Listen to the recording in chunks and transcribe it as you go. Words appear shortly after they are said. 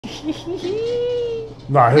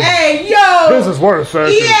Nah, hey, yo! His is worse, sir.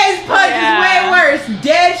 His punch is way worse.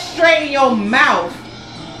 Dead straight in your mouth.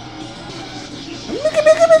 Right,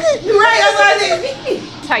 that's what I said.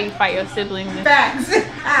 That's how you fight your siblings. Facts.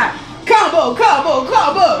 Combo, combo,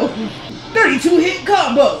 combo. 32 hit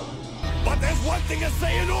combo. But there's one thing a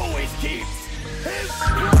Saiyan always keeps. His...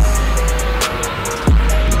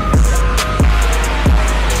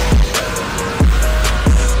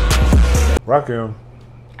 Rock him.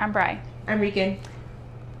 I'm Bri. I'm Rican.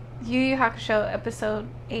 Yu Yu Hakusho episode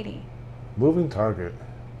 80. Moving target.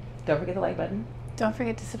 Don't forget the like button. Don't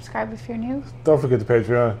forget to subscribe if you're new, Don't forget the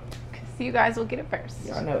Patreon. because you guys will get it first.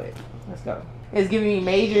 Y'all know it. Let's go. It's giving me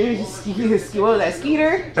major, what was that,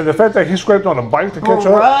 Skeeter? And the fact that he scraped on a bike to catch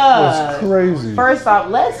up was crazy. First off,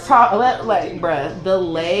 let's talk, bruh, the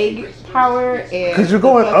leg power and... Because you're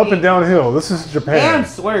going up and downhill. This is Japan. And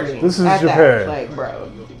swerving. This is at Japan. That, like, bro.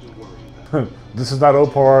 This is not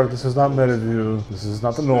Oak Park. This is not Meadowview. This is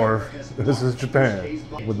not the North. This is Japan.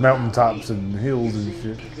 With mountaintops and hills and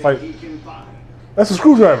shit. Like, that's a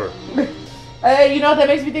screwdriver. You know what that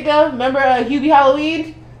makes me think of? Remember Hubie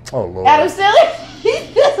Halloween? Oh, Lord. Adam Sandler?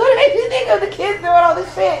 That's what it makes me think of, the kids doing all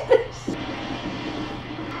this shit.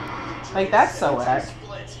 Like, that's so whack.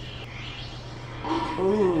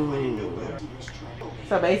 Ooh.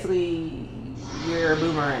 So basically, you're a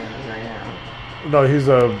boomerang right now. No, he's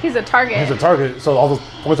a target. He's a target, so all the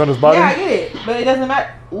points on his body. Yeah, I get it, but it doesn't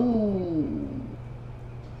matter. Ooh.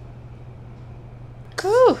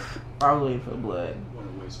 Oof. Probably for blood.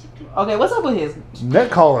 Okay, what's up with his neck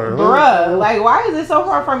collar? Bruh, like, why is it so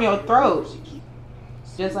far from your throat?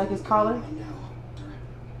 Just like his collar?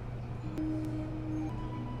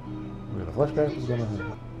 We got a flashback. What's going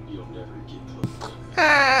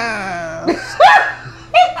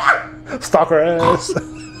on? Stalker ass.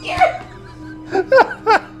 Yeah.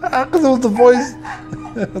 Because it was the voice.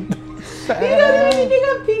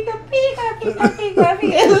 Pika, Pika, Pika, Pika,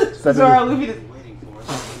 Pika. Zoro, Luffy.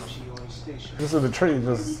 This is the tree.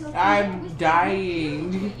 Just. I'm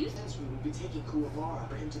dying.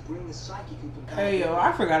 Hey yo,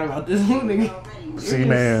 I forgot about this movie. See,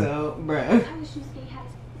 man. So, bruh.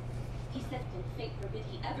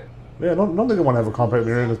 Yeah, no nigga want to have a compact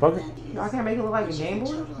mirror in his pocket. Y'all can't make it look like a Game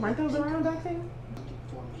Boy? Weren't those around back then?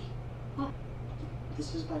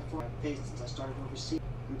 This is by far the pace since I started overseas.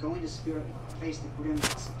 I'm going to Spirit face the grim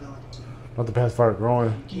possibility. Not the past fire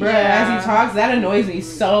growing. Bruh, as he talks, that annoys me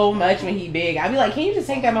so much when he big. I'd be like, can you just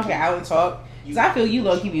take that motherfucker out and talk? Because I feel you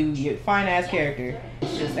low-key be a fine-ass character.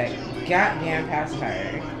 It's just that goddamn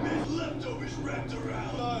pacifier. Leftovers wrapped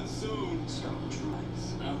around. Not soon.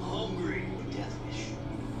 I'm hungry. Death wish.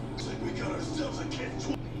 Looks like we got ourselves a catch.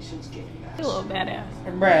 Patience getting back. You a little badass.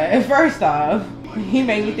 Bruh, first off, he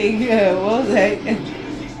made me think, what was that?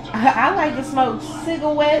 I like to smoke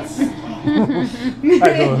cigarettes.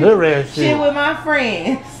 Shit with my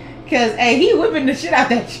friends. Cause hey, he whipping the shit out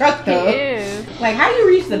that truck though. He is. Like, how you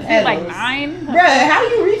reach the pedals? Like 9? Bruh, how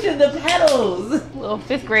you reaching the pedals? Little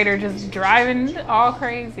 5th grader just driving all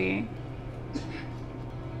crazy.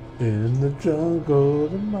 In the jungle,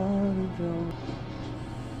 the mighty jungle.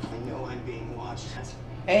 I know I'm being watched.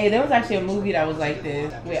 Hey, there was actually a movie that was like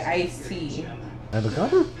this with Ice-T. And the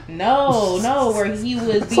cover? No, where he was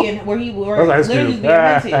being, That was Ice literally Cube. being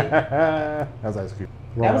hunted. That was Ice Cube.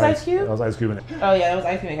 That was Ice Cube? That was Ice Cube in it. Oh yeah, that was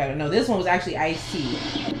Ice-T. No, this one was actually Ice-T.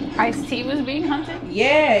 Ice-T was being hunted?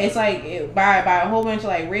 Yeah, it's like by a whole bunch of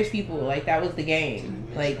like rich people. Like that was the game.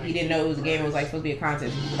 Like he didn't know it was a game. It was like supposed to be a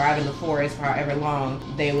contest. You survive in the forest for however long.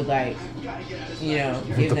 They would like, you know,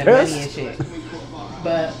 give them money and shit.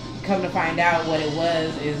 But come to find out, what it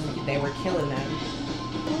was is they were killing them.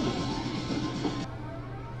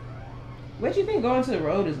 What you think going to the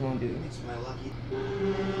road is gonna do?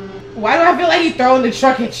 Why do I feel like he's throwing the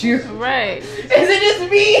truck at you? Right. Is it just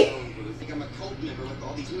me?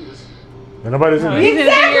 And nobody's in He's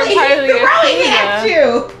there. Exactly, he's throwing it at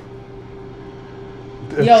you.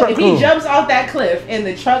 Yo, if he jumps off that cliff and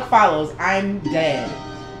the truck follows, I'm dead.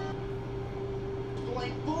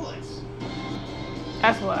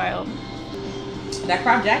 That's wild. That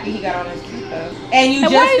crop jacket he got on is cute though. And you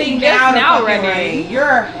And just why is think just now now the fucking running? rain.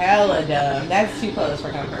 You're hella dumb. That's too close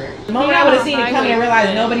for comfort. The moment I would have seen it coming and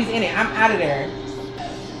realized nobody's in it, I'm out of there.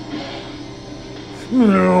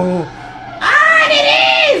 No. Ah, it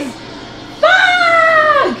is!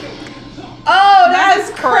 Fuck! Oh,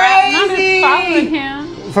 that's Crap. Not just following crazy!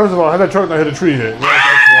 him. First of all, how that truck not hit a tree yet?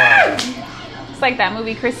 That's It's like that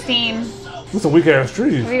movie Christine. wild. It's a weak ass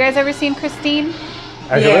tree. Have you guys ever seen Christine?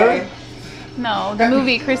 Aguilera? No, the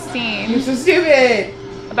movie You're Christine so stupid.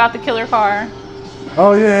 about the killer car.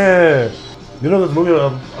 Oh yeah. You know this movie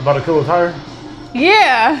about a killer tire?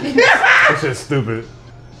 Yeah. That shit's stupid.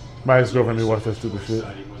 My ex-girlfriend made me watch that stupid shit.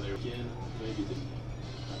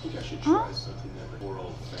 Huh?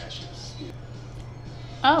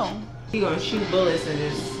 Oh. He gonna shoot bullets and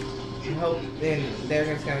just hope, and they're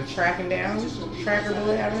just gonna track him down. Tracker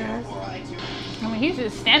bullet having ass. I mean, he's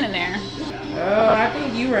just standing there. Oh, I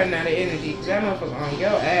think you running out of energy because that motherfucker on your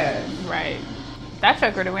ass. Right. That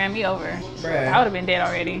truck would have ran me over. Bruh. I would have been dead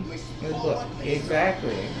already.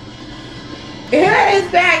 Exactly.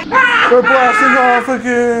 It's back! They're blasting off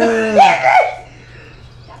again!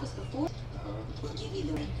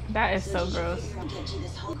 That is so gross.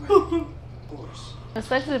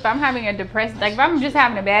 Especially if I'm having a depressed, like if I'm just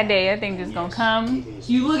having a bad day, I think just gonna come.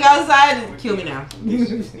 You look outside and kill me now.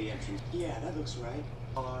 Yeah, that looks right.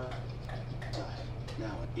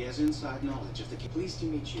 Now, he has inside knowledge of the kid. Pleased to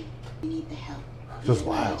meet you. We need the help. Just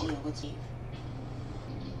wild.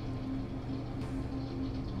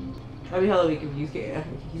 I'll be hella weak if Yusuke.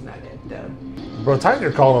 He's not dead. Dumb. Bro, tighten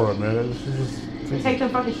your collar up, man. Take them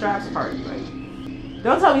fucking straps apart. Like,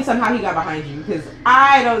 don't tell me somehow he got behind you because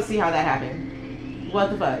I don't see how that happened. What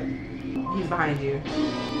the fuck? He's behind you.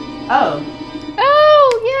 Oh.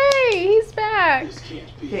 Oh, yay! He's back.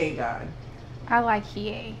 Thank God. I like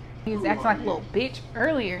Hiei. He was acting like a little bitch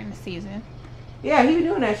earlier in the season. Yeah, he be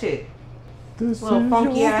doing that shit. This Little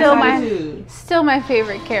funky ass Still attitude. still my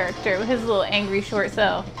favorite character with his little angry short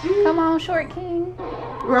self. Come on, short king.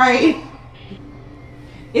 Right.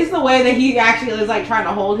 It's the way that he actually is like trying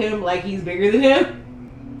to hold him like he's bigger than him.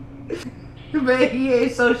 But he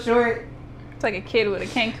is so short. It's like a kid with a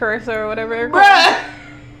cane cursor or whatever they're called. Bruh!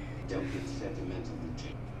 Don't get sentimental.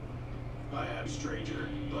 I am stranger,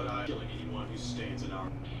 but I'm killing anyone who stays in our.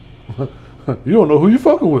 You don't know who you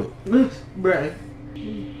fucking with. Bruh.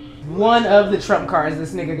 One of the trump cards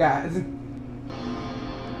this nigga got.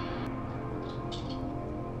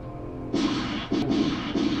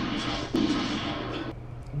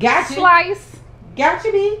 Gotcha. Slice. Gotcha,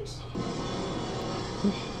 bitch.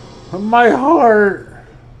 My heart.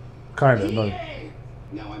 Kinda, no.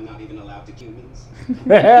 Now I'm not even allowed to humans.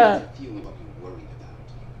 Yeah. Feeling what you're worried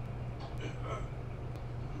about.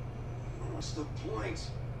 What's the point?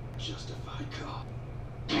 Justified cop.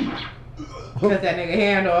 Cut that nigga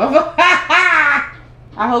hand off.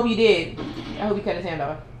 I hope you did. I hope you cut his hand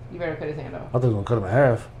off. You better cut his hand off. I thought he was gonna cut him in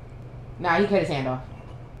half. Nah, he cut his hand off.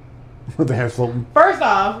 With the hand floating. First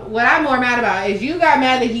off, what I'm more mad about is you got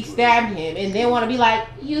mad that he stabbed him and then want to be like,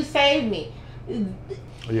 you saved me.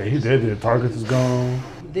 Yeah, he did. The target is gone.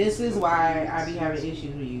 This is why I be having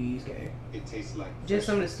issues with you, Yusuke. It tastes like Just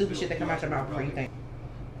some of the stupid shit that come out your mouth before you think.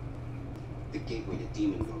 the gateway to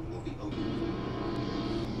Demon Room will be open.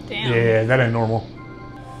 Damn. Yeah, that ain't normal.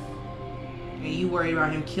 And you worried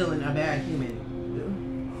about him killing a bad human.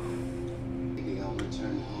 Maybe I'll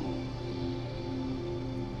return home.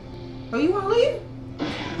 Oh, you want to leave?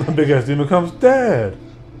 Big ass demon comes dead.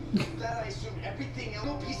 That I assume everything else,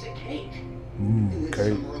 no piece of cake. Okay.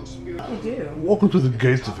 You do. Welcome to the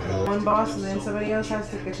gates of hell. One boss and then somebody else has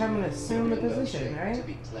to come and assume the position, right?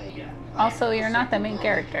 Also, you're not the main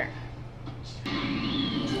character.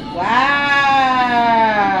 Wow.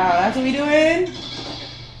 That's what we doing?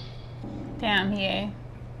 Damn, Hiei.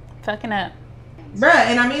 Fucking up. Bruh,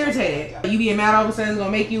 and I'm irritated. You being mad all of a sudden is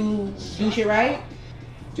gonna make you do shit right?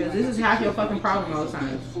 Because this is half your fucking problem all the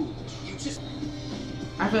time.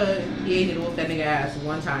 I feel like he ain't to whoop that nigga ass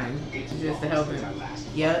one time just to help him.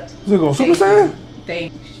 Yep. Is it going Super Saiyan? They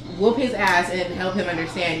whoop his ass and help him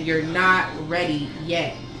understand you're not ready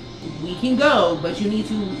yet. We can go, but you need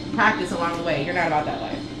to practice along the way. You're not about that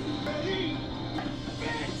life.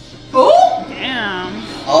 Oh! Damn.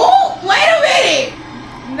 Oh! Wait a minute!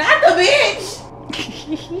 Not the bitch!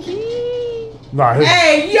 Nah, his,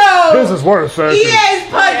 Hey, yo! his is worse, sir. EA's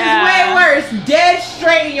punch Yeah. is way worse. Dead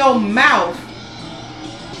straight in your mouth.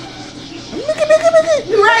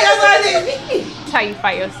 Right, that's what I did. That's how you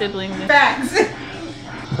fight your siblings. Facts.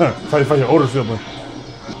 Try to find your older sibling.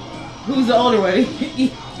 Who's the older one?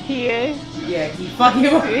 Hiei. Yeah, he fucking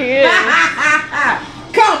him up. Yeah.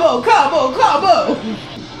 Combo, combo, combo.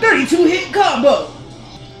 32 hit combo.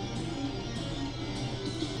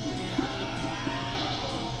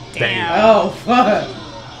 Damn. Oh, fuck.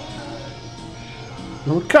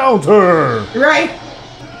 Counter! Right.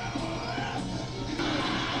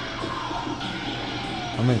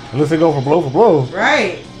 I mean, unless they go for blow.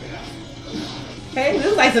 Right. Hey, this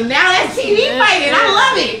is like some now that's TV fighting. I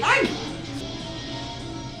love it.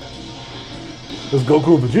 It's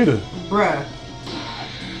Goku and Vegeta. Bruh.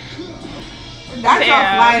 That's y'all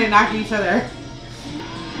Damn. flying and knocking each other.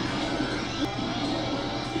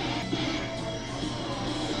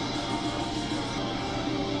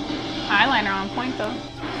 Eyeliner on point though.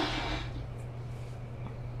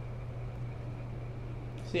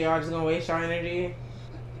 So y'all just gonna waste your energy?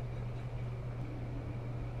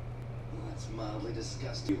 Well, that's mildly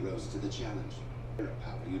disgusting. You rose to the challenge. You're a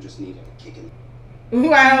power. You just needed a kick in.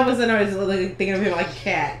 Why all of a sudden I was like, thinking of him like a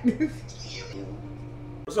cat?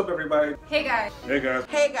 What's up, everybody? Hey guys. Hey guys.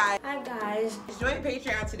 Hey guys. Hi guys. Join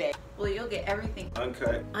Patreon today. Well, you'll get everything.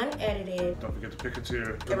 Uncut. Unedited. Don't forget to pick a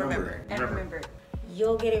tier. And remember.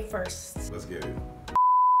 You'll get it first. Let's get it.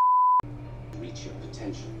 Reach your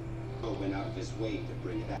potential. Go went out of his way to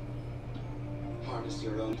bring it back. Harness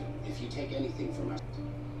your own. If you take anything from us,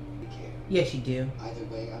 we care. Yes, you do. Either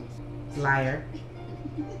way, I'm. Liar.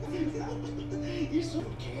 You so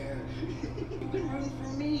don't care. You've been rooting for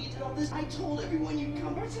me. You did all this. I told everyone you'd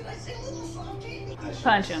come. Or should I say, little softie? I should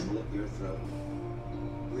Punch him. Slit your throat.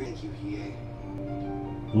 Thank you, Hiei.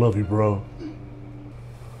 Love you, bro.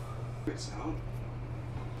 It's out.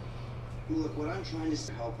 Look, what I'm trying to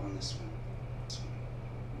say, help on this one.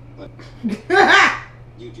 But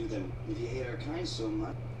you do them. If you hate our kind so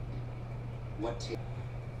much, what take?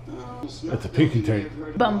 That's a pinky tape.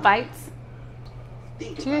 Bum fights.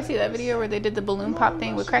 Did you guys see that video where they did the balloon pop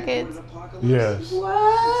thing with crackheads? Yes.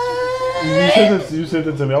 What? You said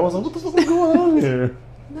that to me. I was like, what the fuck is going on here?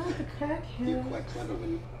 Not the crackhead. You're quite clever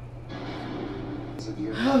when you. Of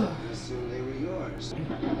your I assume they were yours.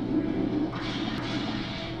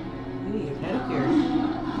 You need a pedicure.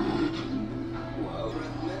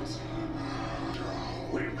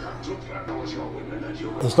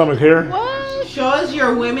 The stomach hair? What? Show us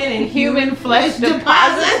your women and Human flesh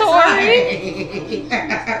depository. He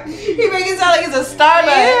make it sound like it's a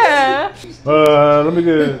Starbucks. Yeah. Let me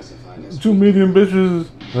get 2 medium bitches.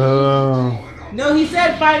 No, he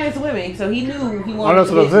said finest women, so he knew he Oh, wanted.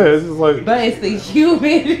 that's what I said. It's just like, But it's the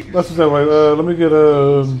human. that's what I said. Like, let me get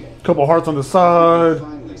a couple hearts on the side,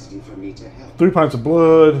 3 pints of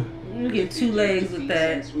blood. You get 2 legs with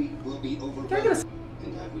that. And I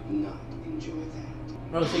would not enjoy that.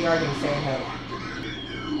 Oh, so you are gonna say help.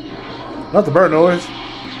 Not the bird noise.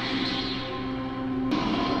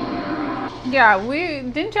 Yeah,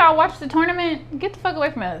 didn't y'all watch the tournament? Get the fuck away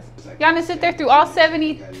from us. Y'all didn't sit there through all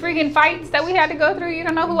 70 freaking fights that we had to go through. You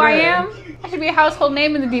don't know who I am? I should be a household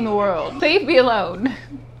name in the demon world. Leave me alone.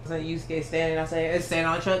 So Yusuke standing outside, standing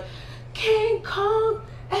on the truck. King Kong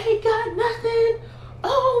ain't got nothing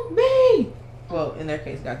on me. Well, in their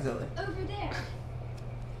case, Godzilla. Over there.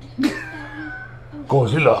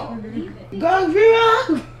 Godzilla.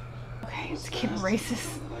 Godzilla. Okay, it's getting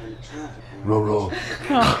racist. Roro.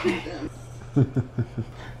 Okay.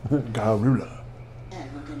 Gorilla.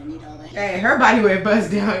 Hey, her body weight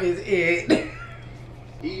bust down is it.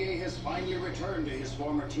 Hiei has finally returned to his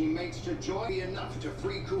former teammates to join enough to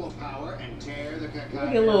free cool power and tear the Kakai.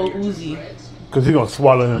 Look at little Uzi. Because he's going to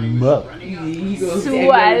swallow him up. He goes,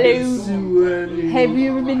 Swallowed. Have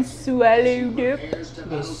you ever been swallowed up?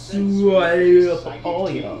 Swallowed up all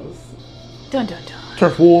y'all. Dun dun dun.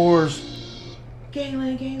 Turf Wars.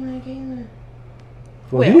 Gangland.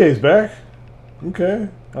 Well, Hie's back. Okay.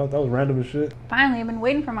 That was random as shit. Finally, I've been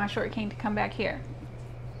waiting for my short king to come back here.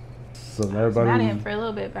 So I was mad at everybody. him for a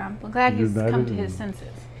little bit, but I'm glad he's come to his senses.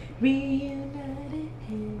 And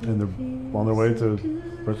they're on their way to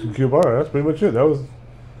rescue Kyobara. That's pretty much it. That was,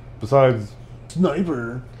 besides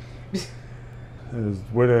Sniper. And his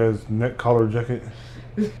weird ass neck collar jacket.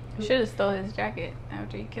 Should have stole his jacket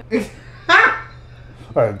after he killed him.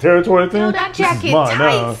 Alright, territory thing. Steal that This is jacket mine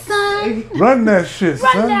tight, now. son. Run that shit,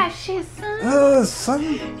 son. Run that shit, son. Son.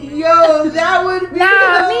 Yo, that would be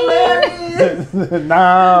hilarious.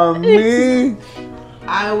 Nah, me.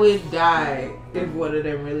 I would die if one of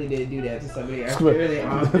them really did do that to somebody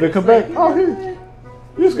after They come back. Oh, here.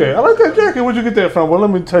 Yusuke, I like that jacket. Where'd you get that from? Well, let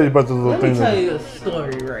me tell you about this little Let thing. me tell you a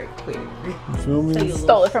story right quick. You feel me?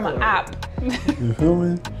 Stole it from an app. You feel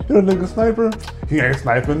me? You know, nigga sniper. He ain't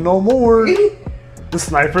sniping no more. The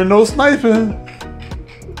sniper no sniping.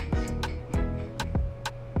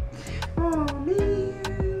 Oh man.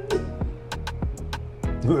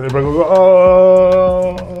 Everybody gonna go,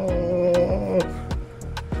 oh.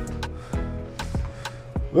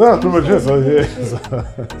 Well, that's pretty much it.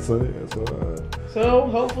 So yeah. So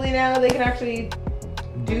hopefully now they can actually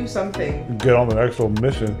do something. Get on the actual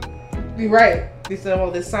mission. Be right. Instead of all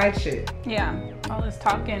this side shit. Yeah, all this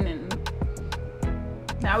talking and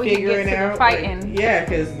now we can Figuring get to out the fighting. Like, yeah,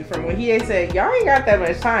 because from what he said, y'all ain't got that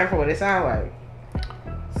much time for what it sounds like.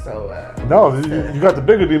 So No, you got the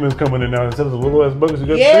bigger demons coming in now instead of the little ass buggers. You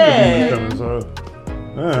got the bigger demons coming.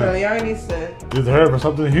 So y'all needs to get the for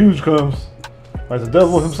something huge comes, like the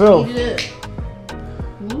devil himself.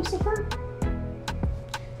 Lucifer.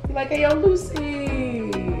 You like, hey yo,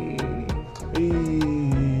 Lucy. Hey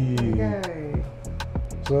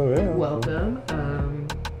So yeah. Welcome.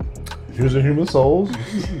 Using human souls.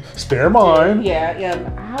 Spare mine. Yeah.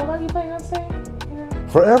 How long you planning on staying?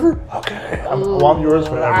 Forever? Okay. I'm yours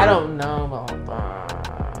forever. I don't know about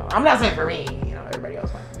that. I'm not saying for me. You know, everybody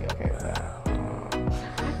else might be okay with that.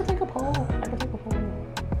 I could take a poll.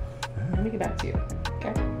 Let me get back to you.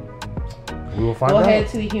 Okay. We will find Go out. ahead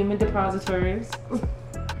to the human depositories.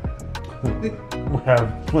 We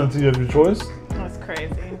have plenty of your choice. That's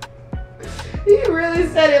crazy. He really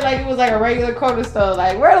said it like it was like a regular corner store.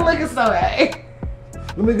 Like, where the liquor store at?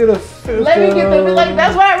 Let me get a fifth. Let me get the like.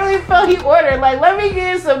 That's what I really felt he ordered. Like, let me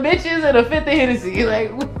get some bitches and a fifth of Hennessy.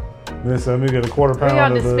 Like, Listen, let me get a quarter Where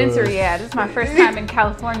pound y'all of dispensary at? This is my first time in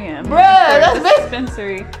California. Bruh, that's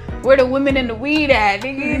dispensary. Where the women and the weed at?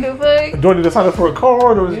 Nigga, the fuck? Do I need to sign up for a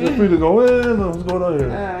card, or is it free to go in? Or what's going on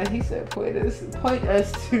here? He said, point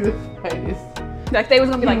us to the finest. Like they was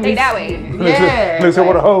gonna be like, they that way. Yeah. They said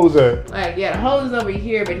where the hoes at. Like, yeah, the hose over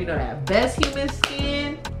here, but you know that best human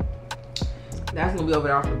skin, that's gonna be over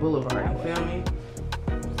there off the boulevard. You feel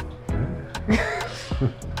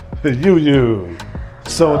me? You.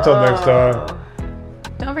 So until next time.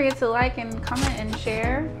 Don't forget to like and comment and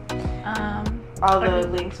share. All the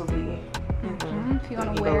links will be. If you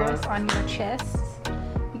want to wear us on your chest,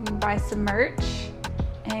 you can buy some merch.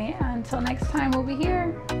 And until next time, we'll be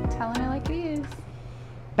here telling it like it is.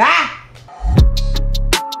 Bye.